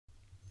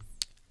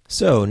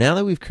So now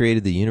that we've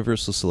created the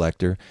universal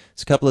selector,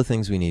 there's a couple of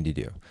things we need to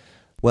do.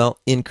 Well,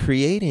 in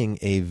creating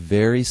a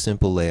very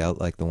simple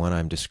layout like the one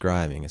I'm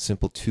describing, a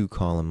simple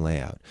two-column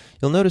layout,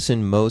 you'll notice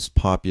in most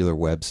popular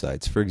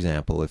websites, for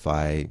example, if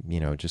I,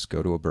 just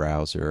go to a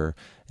browser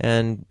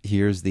and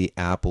here's the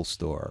Apple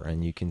Store,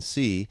 and you can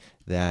see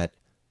that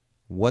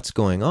what's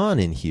going on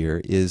in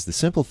here is the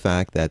simple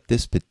fact that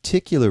this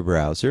particular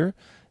browser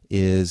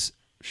is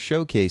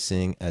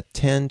showcasing a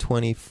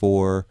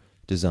 1024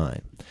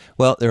 design.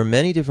 Well, there are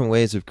many different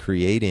ways of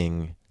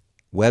creating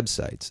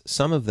websites.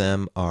 Some of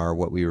them are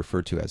what we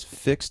refer to as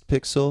fixed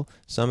pixel.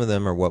 Some of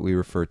them are what we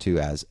refer to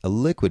as a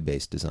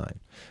liquid-based design.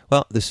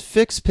 Well, this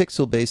fixed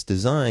pixel-based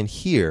design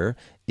here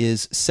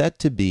is set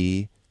to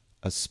be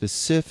a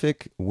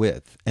specific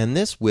width, and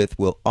this width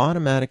will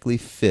automatically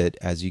fit,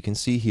 as you can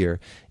see here,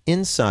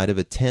 inside of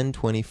a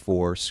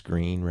 1024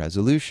 screen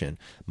resolution.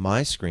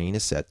 My screen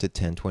is set to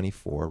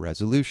 1024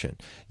 resolution.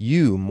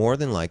 You more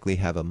than likely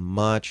have a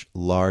much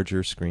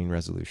larger screen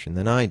resolution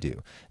than I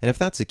do. And if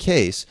that's the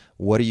case,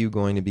 what are you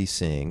going to be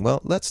seeing?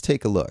 Well, let's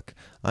take a look.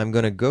 I'm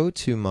going to go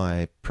to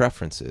my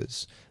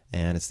preferences,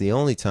 and it's the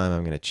only time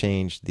I'm going to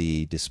change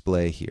the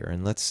display here,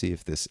 and let's see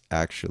if this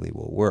actually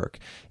will work.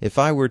 If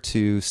I were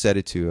to set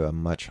it to a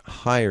much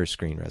higher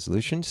screen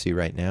resolution, see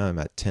right now I'm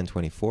at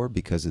 1024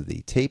 because of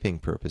the taping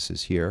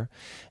purposes here,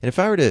 and if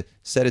I were to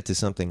set it to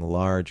something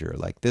larger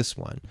like this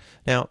one,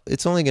 now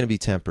it's only going to be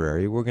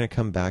temporary. We're going to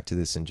come back to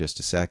this in just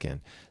a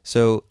second.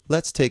 So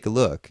let's take a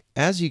look.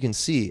 As you can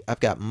see,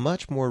 I've got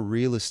much more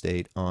real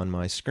estate on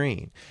my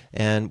screen,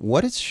 and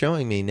what it's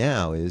showing me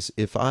now is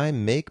if I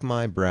make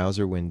my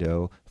browser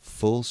window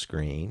full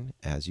screen,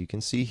 as you can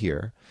see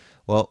here,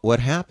 well, what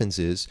happens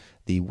is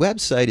the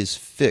website is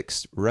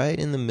fixed right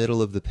in the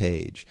middle of the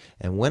page,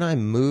 and when I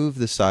move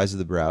the size of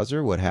the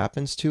browser, what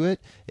happens to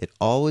it? It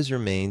always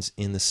remains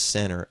in the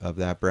center of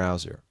that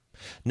browser.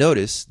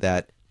 Notice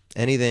that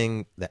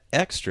anything, the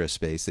extra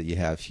space that you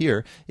have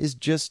here, is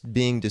just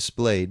being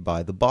displayed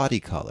by the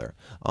body color.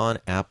 On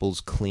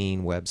Apple's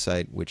clean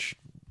website, which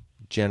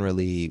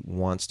generally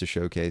wants to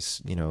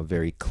showcase, a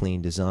very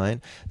clean design,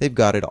 they've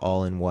got it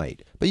all in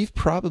white. But you've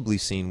probably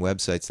seen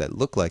websites that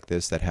look like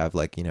this that have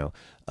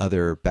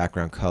other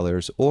background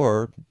colors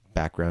or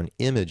background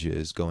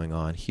images going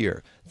on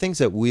here. Things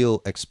that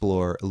we'll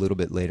explore a little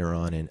bit later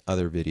on in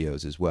other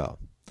videos as well.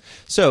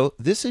 So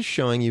this is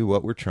showing you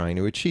what we're trying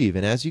to achieve,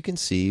 and as you can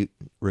see,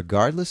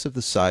 regardless of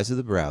the size of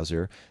the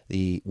browser,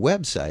 the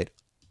website,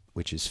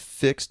 which is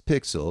fixed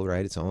pixel,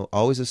 right? It's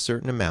always a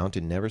certain amount,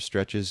 it never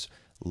stretches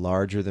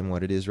larger than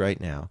what it is right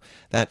now.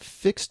 That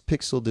fixed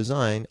pixel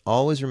design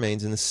always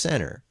remains in the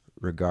center,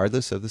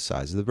 regardless of the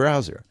size of the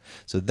browser.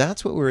 So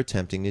that's what we're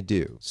attempting to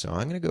do. So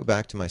I'm going to go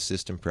back to my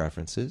system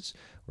preferences.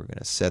 We're going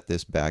to set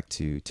this back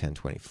to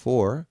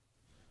 1024.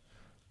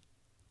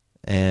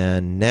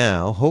 And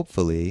now,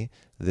 hopefully,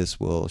 this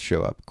will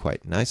show up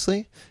quite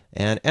nicely.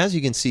 And as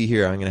you can see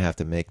here, I'm going to have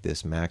to make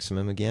this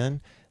maximum again.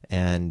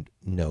 And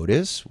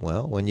notice,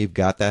 well, when you've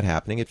got that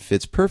happening, it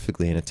fits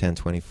perfectly in a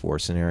 1024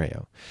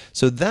 scenario.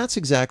 So that's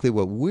exactly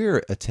what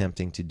we're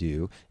attempting to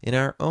do in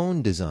our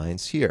own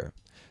designs here.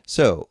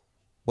 So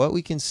what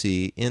we can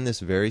see in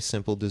this very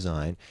simple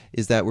design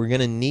is that we're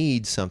going to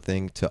need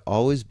something to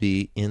always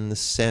be in the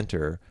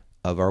center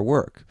of our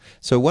work.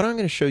 So what I'm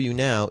going to show you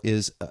now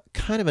is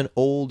kind of an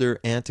older,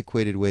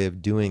 antiquated way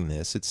of doing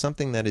this. It's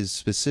something that is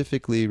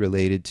specifically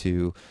related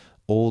to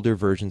older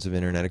versions of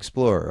Internet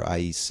Explorer,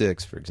 i.e.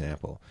 6, for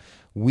example.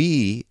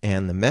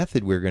 And the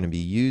method we're going to be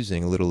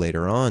using a little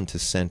later on to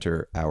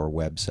center our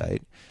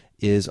website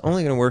is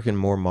only going to work in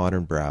more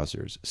modern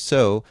browsers.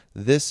 So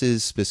this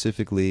is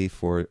specifically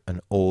for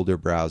an older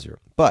browser.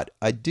 But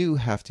I do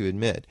have to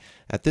admit,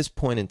 at this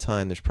point in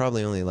time, there's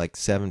probably only like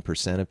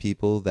 7% of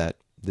people that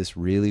this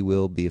really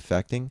will be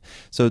affecting.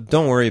 So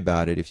don't worry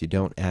about it if you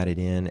don't add it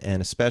in,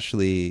 and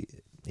especially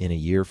in a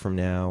year from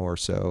now or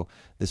so,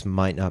 this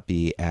might not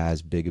be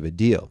as big of a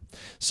deal.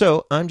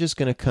 So I'm just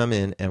going to come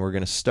in and we're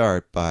going to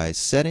start by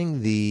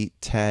setting the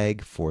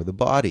tag for the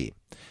body.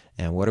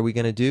 And what are we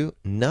going to do?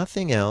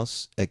 Nothing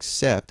else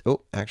except,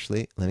 oh,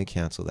 actually, let me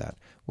cancel that.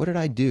 What did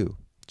I do?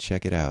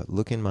 Check it out.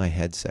 Look in my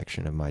head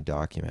section of my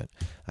document.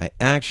 I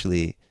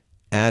actually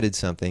added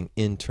something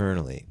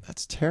internally.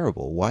 That's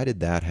terrible. Why did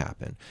that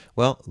happen?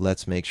 Well,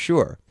 let's make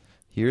sure.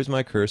 Here's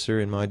my cursor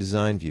in my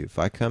design view. If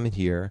I come in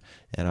here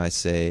and I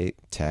say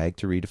tag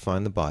to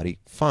redefine the body,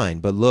 fine,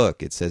 but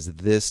look, it says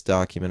this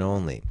document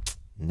only.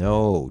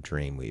 No,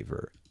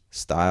 Dreamweaver.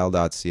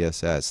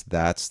 Style.css,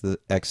 that's the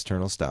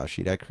external style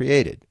sheet I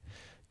created.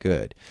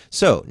 Good.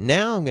 So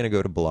now I'm going to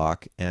go to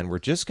block and we're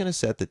just going to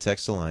set the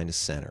text align to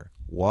center.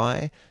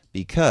 Why?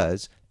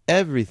 Because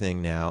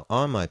everything now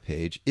on my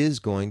page is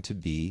going to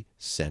be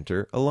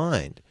center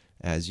aligned.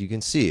 As you can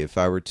see, if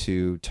I were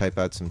to type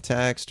out some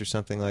text or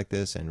something like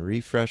this and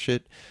refresh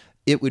it,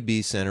 it would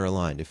be center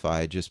aligned. If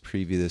I just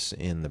preview this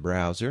in the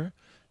browser,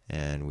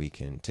 and we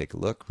can take a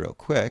look real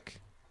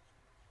quick,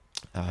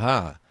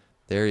 aha,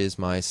 there is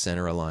my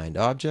center aligned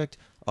object,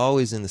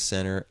 always in the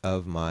center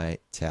of my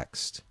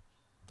text.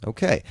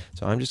 Okay,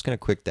 so I'm just going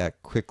to click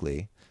that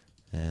quickly.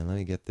 And let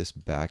me get this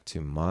back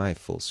to my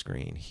full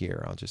screen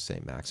here. I'll just say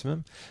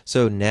maximum.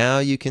 So now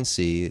you can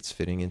see it's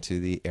fitting into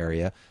the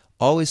area,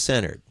 always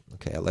centered.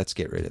 Okay, let's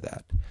get rid of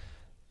that.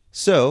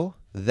 So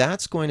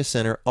that's going to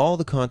center all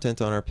the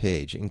content on our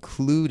page,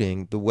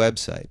 including the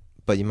website.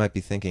 But you might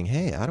be thinking,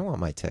 hey, I don't want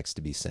my text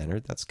to be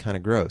centered. That's kind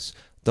of gross.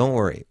 Don't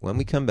worry. When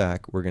we come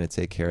back, we're going to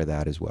take care of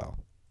that as well.